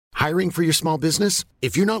Hiring for your small business?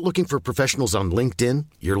 If you're not looking for professionals on LinkedIn,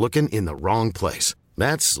 you're looking in the wrong place.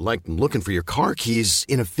 That's like looking for your car keys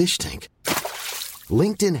in a fish tank.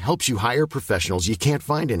 LinkedIn helps you hire professionals you can't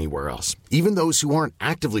find anywhere else, even those who aren't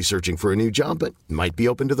actively searching for a new job but might be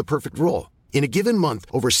open to the perfect role. In a given month,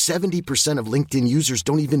 over 70% of LinkedIn users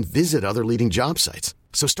don't even visit other leading job sites.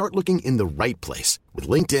 So start looking in the right place. With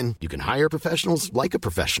LinkedIn, you can hire professionals like a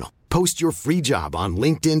professional. Post your free job on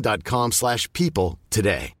linkedin.com/people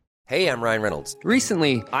today. Hey, I'm Ryan Reynolds.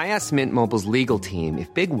 Recently, I asked Mint Mobile's legal team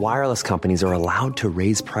if big wireless companies are allowed to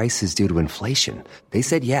raise prices due to inflation. They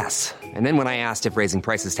said yes. And then when I asked if raising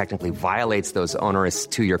prices technically violates those onerous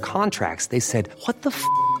two-year contracts, they said, "What the f***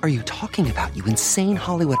 are you talking about, you insane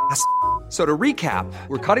Hollywood ass?" So to recap,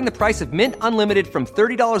 we're cutting the price of Mint Unlimited from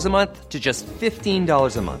 $30 a month to just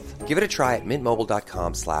 $15 a month. Give it a try at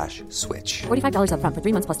mintmobile.com/switch. $45 up front for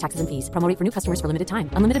 3 months plus taxes and fees. Promo rate for new customers for limited time.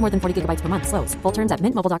 Unlimited more than 40 gigabytes per month. Slows full terms at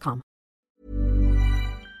mintmobile.com.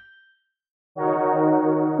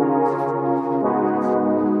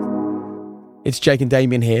 It's Jake and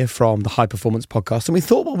Damien here from the High Performance Podcast, and we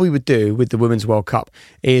thought what we would do with the Women's World Cup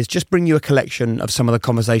is just bring you a collection of some of the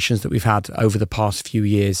conversations that we've had over the past few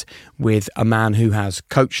years with a man who has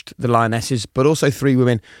coached the Lionesses, but also 3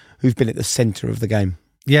 women who've been at the centre of the game.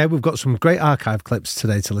 Yeah, we've got some great archive clips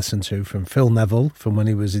today to listen to from Phil Neville, from when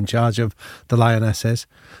he was in charge of the Lionesses,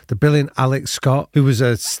 the brilliant Alex Scott, who was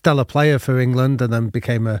a stellar player for England and then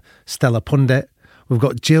became a stellar pundit. We've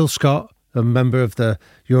got Jill Scott, a member of the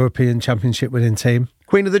European Championship winning team.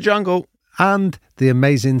 Queen of the Jungle. And the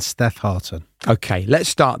amazing Steph Houghton. Okay, let's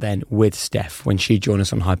start then with Steph. When she joined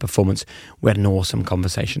us on High Performance, we had an awesome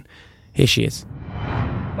conversation. Here she is.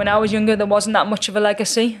 When I was younger, there wasn't that much of a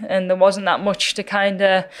legacy and there wasn't that much to kind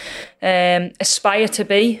of aspire to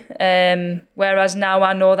be. Whereas now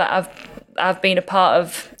I know that I've been a part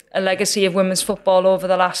of a legacy of women's football over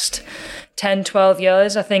the last 10, 12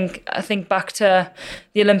 years. I think back to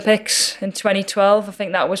the Olympics in 2012. I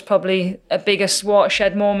think that was probably a biggest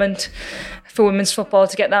watershed moment for women's football,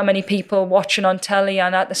 to get that many people watching on telly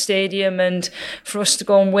and at the stadium, and for us to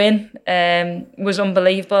go and win was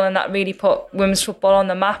unbelievable, and that really put women's football on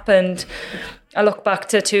the map. And I look back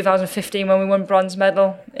to 2015 when we won bronze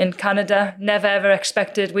medal in Canada. Never ever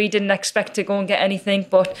expected, we didn't expect to go and get anything,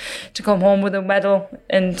 but to come home with a medal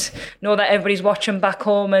and know that everybody's watching back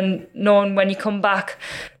home, and knowing when you come back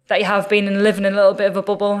that you have been and living in a little bit of a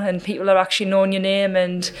bubble and people are actually knowing your name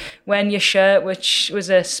and wearing your shirt, which was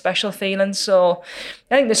a special feeling. So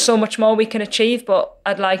I think there's so much more we can achieve, but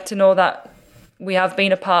I'd like to know that we have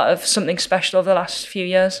been a part of something special over the last few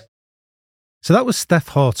years. So that was Steph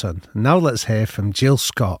Houghton. Now let's hear from Jill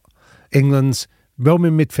Scott, England's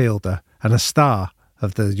roaming midfielder and a star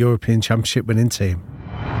of the European Championship winning team.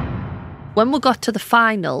 When we got to the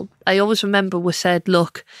final, I always remember we said,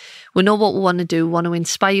 look, we know what we want to do. We want to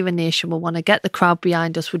inspire a nation. We want to get the crowd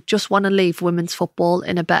behind us. We just want to leave women's football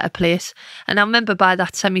in a better place. And I remember by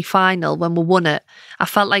that semi-final, when we won it, I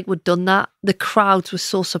felt like we'd done that. The crowds were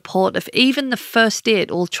so supportive. Even the first day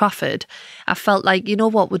at Old Trafford, I felt like, you know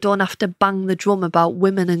what, we don't have to bang the drum about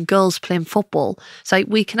women and girls playing football. It's like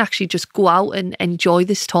we can actually just go out and enjoy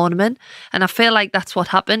this tournament. And I feel like that's what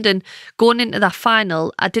happened. And going into that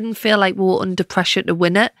final, I didn't feel like we were under pressure to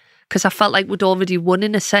win it, because I felt like we'd already won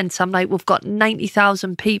in a sense. I'm like, we've got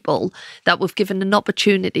 90,000 people that we've given an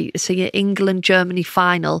opportunity to see an England-Germany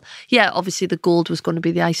final. Yeah, obviously the gold was going to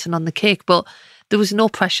be the icing on the cake, but there was no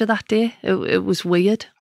pressure that day. It was weird.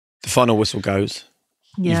 The final whistle goes.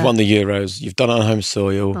 Yeah. You've won the Euros. You've done it on home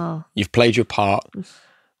soil. Oh. You've played your part.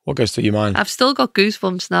 What goes through your mind? I've still got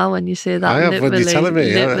goosebumps now when you say that. I have, when you're telling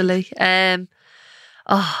me. Literally.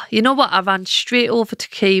 You know what? I ran straight over to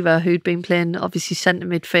Kira, who'd been playing, obviously, centre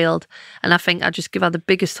midfield. And I think I just give her the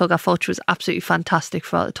biggest hug. I thought she was absolutely fantastic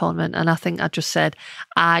throughout the tournament. And I think I just said,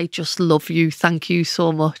 I just love you. Thank you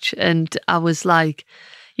so much. And I was like,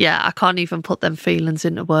 yeah, I can't even put them feelings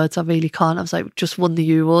into words. I really can't. I was like, just won the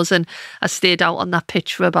Euros. And I stayed out on that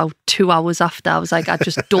pitch for about 2 hours after. I was like, I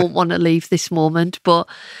just don't want to leave this moment. But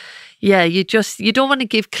yeah, you don't want to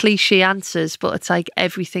give cliche answers, but it's like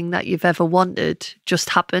everything that you've ever wanted just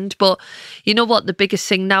happened. But you know what? The biggest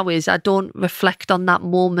thing now is I don't reflect on that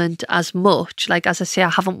moment as much. Like, as I say, I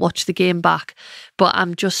haven't watched the game back, but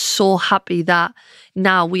I'm just so happy that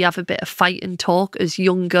now we have a bit of fight and talk as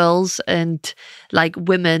young girls and like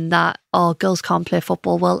women that, oh, girls can't play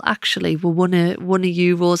football. Well, actually, we won a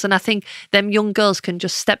Euros. And I think them young girls can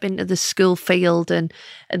just step into the school field and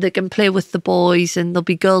they can play with the boys and there'll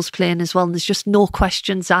be girls playing as well. And there's just no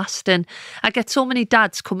questions asked. And I get so many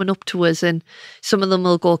dads coming up to us and some of them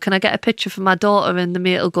will go, can I get a picture for my daughter? And the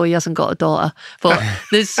mate will go, he hasn't got a daughter. But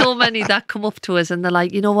there's so many that come up to us and they're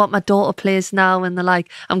like, you know what, my daughter plays now. And they're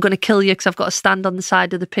like, I'm going to kill you because I've got to stand on the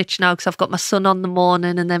side of the pitch now because I've got my son on the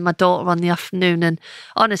morning and then my daughter on the afternoon. And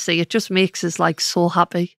honestly, it just makes us like so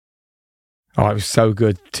happy. Oh, it was so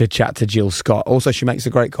good to chat to Jill Scott. Also, she makes a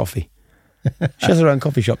great coffee. She has her own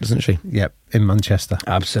coffee shop, doesn't she? Yep, in Manchester.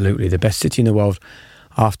 Absolutely, the best city in the world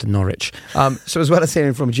after Norwich. So as well as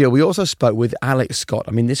hearing from Jill, we also spoke with Alex Scott.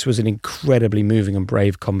 I mean, this was an incredibly moving and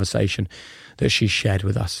brave conversation that she shared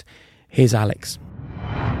with us. Here's Alex.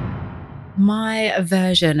 My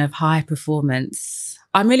version of high performance,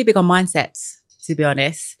 I'm really big on mindsets, to be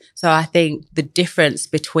honest. So I think the difference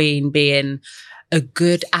between being a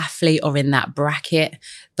good athlete or in that bracket,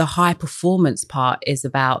 the high performance part is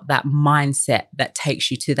about that mindset that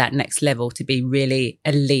takes you to that next level to be really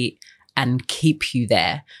elite and keep you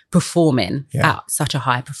there performing at such a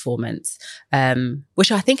high performance,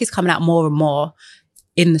 which I think is coming out more and more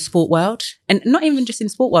in the sport world. And not even just in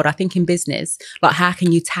sport world, I think in business, like how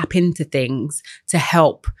can you tap into things to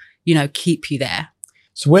help, keep you there?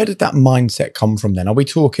 So where did that mindset come from then? Are we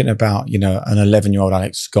talking about, an 11-year-old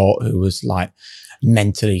Alex Scott who was like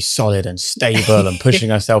mentally solid and stable and pushing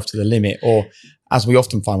herself to the limit? Or as we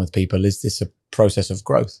often find with people, is this a process of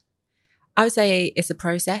growth? I would say it's a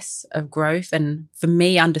process of growth and for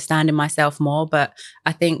me, understanding myself more. But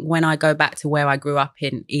I think when I go back to where I grew up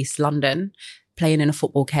in East London, playing in a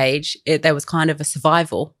football cage, there was kind of a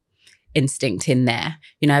survival instinct in there,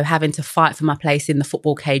 having to fight for my place in the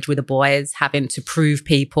football cage with the boys, having to prove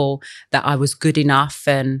people that I was good enough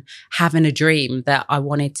and having a dream that I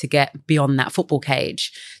wanted to get beyond that football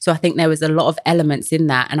cage. So I think there was a lot of elements in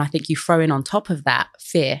that. And I think you throw in on top of that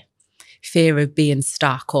fear of being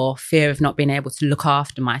stuck or fear of not being able to look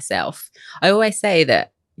after myself. I always say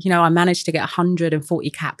that I managed to get 140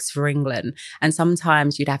 caps for England. And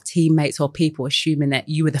sometimes you'd have teammates or people assuming that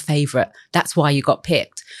you were the favourite. That's why you got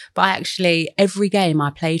picked. But every game I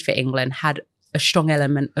played for England had a strong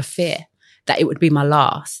element of fear that it would be my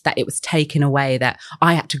last, that it was taken away, that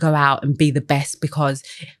I had to go out and be the best because,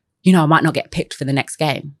 I might not get picked for the next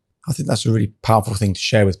game. I think that's a really powerful thing to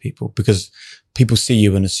share with people because people see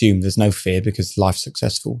you and assume there's no fear because life's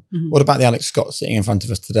successful. Mm-hmm. What about the Alex Scott sitting in front of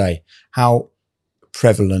us today? How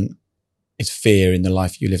prevalent is fear in the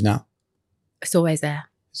life you live now? It's always there.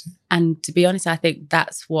 And to be honest, I think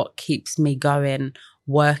that's what keeps me going,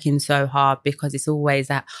 working so hard, because it's always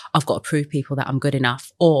that I've got to prove people that I'm good enough,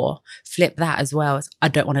 or flip that as well as I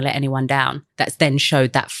don't want to let anyone down. That's then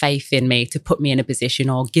showed that faith in me to put me in a position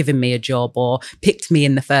or given me a job or picked me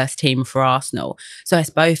in the first team for Arsenal. So it's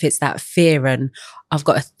both, it's that fear and I've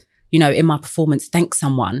got to, in my performance, thank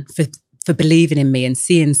someone for believing in me and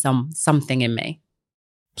seeing something in me.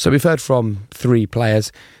 So we've heard from 3 players.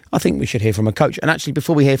 I think we should hear from a coach. And actually,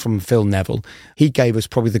 before we hear from Phil Neville, he gave us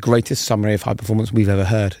probably the greatest summary of high performance we've ever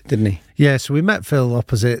heard, didn't he? Yeah, so we met Phil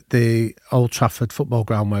opposite the Old Trafford football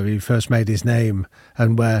ground where he first made his name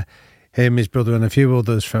and where him, his brother and a few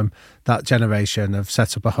others from that generation have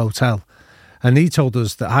set up a hotel. And he told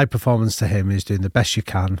us that high performance to him is doing the best you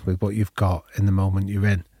can with what you've got in the moment you're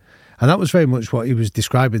in. And that was very much what he was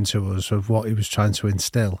describing to us of what he was trying to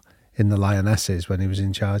instill in the Lionesses when he was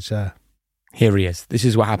in charge there. Here he is. This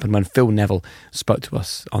is what happened when Phil Neville spoke to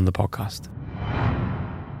us on the podcast.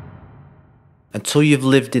 Until you've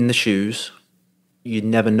lived in the shoes, you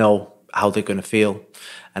never know how they're going to feel.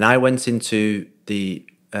 And I went into the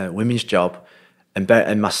women's job and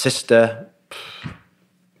my sister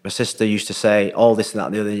used to say all this and that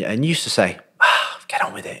and the other, and used to say, get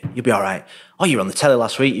on with it, you'll be all right. Oh, you were on the telly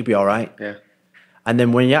last week, you'll be all right. Yeah. And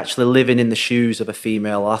then when you're actually living in the shoes of a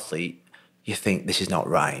female athlete, you think this is not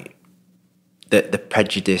right. The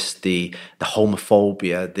prejudice, the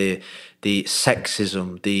homophobia, the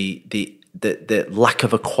sexism, the lack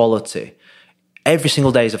of equality. Every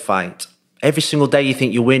single day is a fight. Every single day you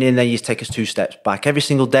think you're winning, then you take us 2 steps back. Every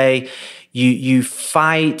single day you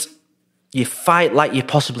fight like you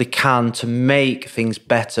possibly can to make things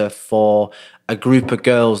better for a group of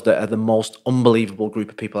girls that are the most unbelievable group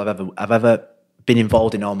of people I've ever been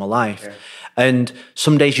involved in all my life. Yeah. And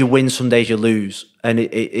some days you win, some days you lose. And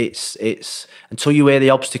it's until you wear the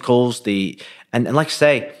obstacles, and like I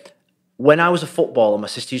say, when I was a footballer, my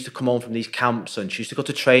sister used to come home from these camps and she used to go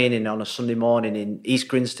to training on a Sunday morning in East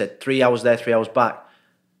Grinstead, 3 hours there, 3 hours back.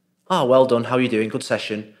 oh, well done, how are you doing? Good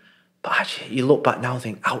session. But actually, you look back now and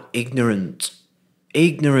think how ignorant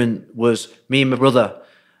was me and my brother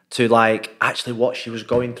to like actually what she was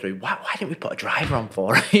going through. Why didn't we put a driver on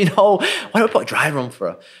for her? You know, why don't we put a driver on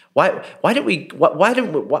for her? Why don't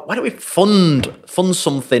we fund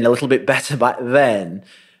something a little bit better back then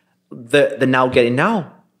that they're now getting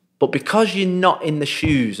now? But because you're not in the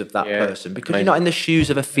shoes of that person, because you're not in the shoes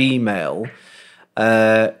of a female,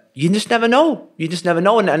 you just never know. You just never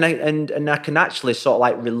know. And I can actually sort of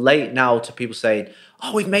like relate now to people saying,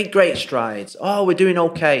 oh, we've made great strides. Oh, we're doing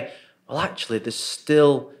okay. Well, actually, there's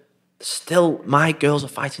still my girls are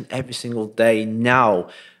fighting every single day now.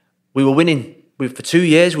 We were winning. For 2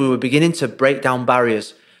 years, we were beginning to break down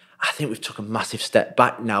barriers. I think we've took a massive step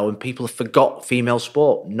back now and people have forgot female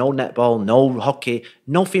sport. No netball, no hockey,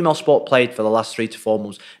 no female sport played for the last 3 to 4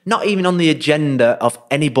 months. Not even on the agenda of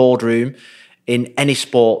any boardroom in any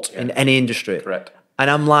sport, in any industry. Correct. And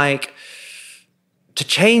I'm like, to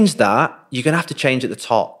change that, you're going to have to change at the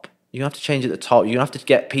top. You're going to have to change at the top. You're going to have to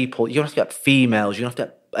get people, you're going to have to get females, you're going to have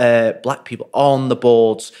to get black people on the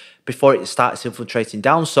boards before it starts infiltrating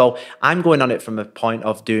down. So I'm going on it from a point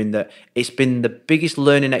of doing that. It's been the biggest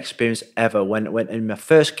learning experience ever. When in my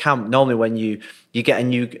first camp, normally when you get a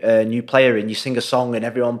new player in, you sing a song and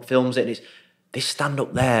everyone films it, and they stand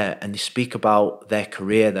up there and they speak about their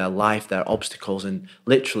career, their life, their obstacles. And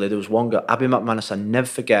literally there was one girl, Abby McManus, I never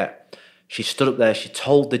forget. She stood up there, she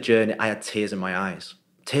told the journey. I had tears in my eyes.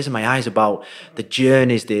 Tears in my eyes about the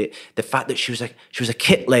journeys, the fact that she was a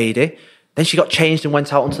kit lady. Then she got changed and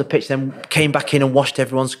went out onto the pitch, then came back in and washed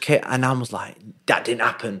everyone's kit. And I was like, that didn't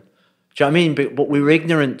happen. Do you know what I mean? But we were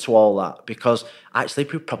ignorant to all that because actually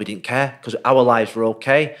people probably didn't care because our lives were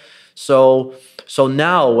okay. So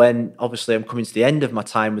now when obviously I'm coming to the end of my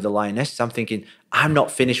time with the Lionesses, I'm thinking I'm not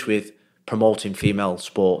finished with promoting female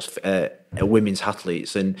sports, women's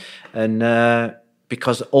athletes. And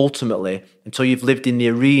because ultimately, until you've lived in the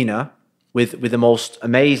arena with the most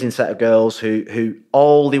amazing set of girls who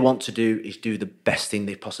all they want to do is do the best thing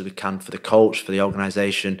they possibly can for the coach, for the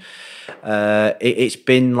organisation. It's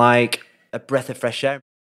been like a breath of fresh air.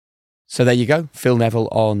 So there you go, Phil Neville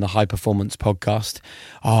on the High Performance Podcast.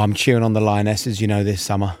 Oh, I'm cheering on the Lionesses, this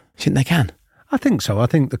summer. Do you think they can? I think so. I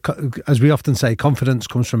think, as we often say, confidence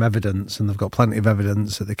comes from evidence, and they've got plenty of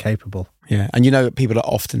evidence that they're capable. Yeah, and people are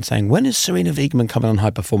often saying, when is Serena Wiegmann coming on High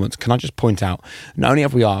Performance? Can I just point out, not only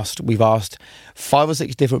have we've asked 5 or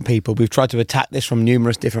 6 different people, we've tried to attack this from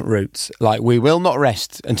numerous different routes. Like, we will not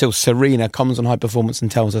rest until Serena comes on High Performance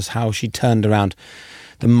and tells us how she turned around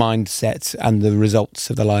the mindset and the results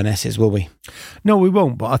of the Lionesses, will we? No, we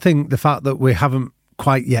won't, but I think the fact that we haven't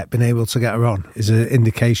quite yet been able to get her on is an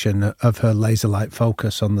indication of her laser-like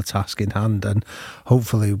focus on the task in hand, and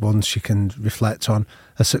hopefully once she can reflect on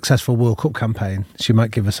a successful World Cup campaign, she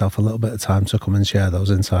might give herself a little bit of time to come and share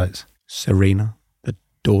those insights. Serena, the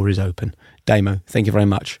door is open. Damo, thank you very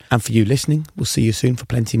much. And for you listening, we'll see you soon for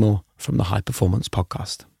plenty more from the High Performance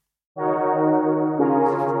Podcast.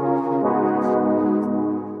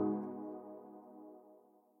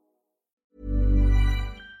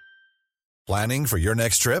 Planning for your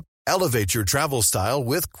next trip? Elevate your travel style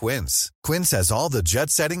with Quince. Quince has all the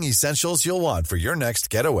jet-setting essentials you'll want for your next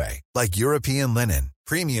getaway, like European linen,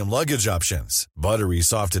 premium luggage options, buttery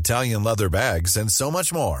soft Italian leather bags, and so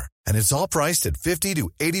much more. And it's all priced at 50 to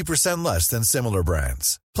 80% less than similar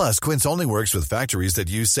brands. Plus, Quince only works with factories that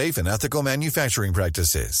use safe and ethical manufacturing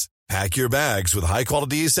practices. Pack your bags with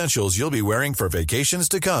high-quality essentials you'll be wearing for vacations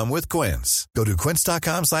to come with Quince. Go to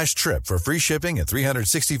quince.com/trip for free shipping and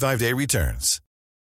 365-day returns.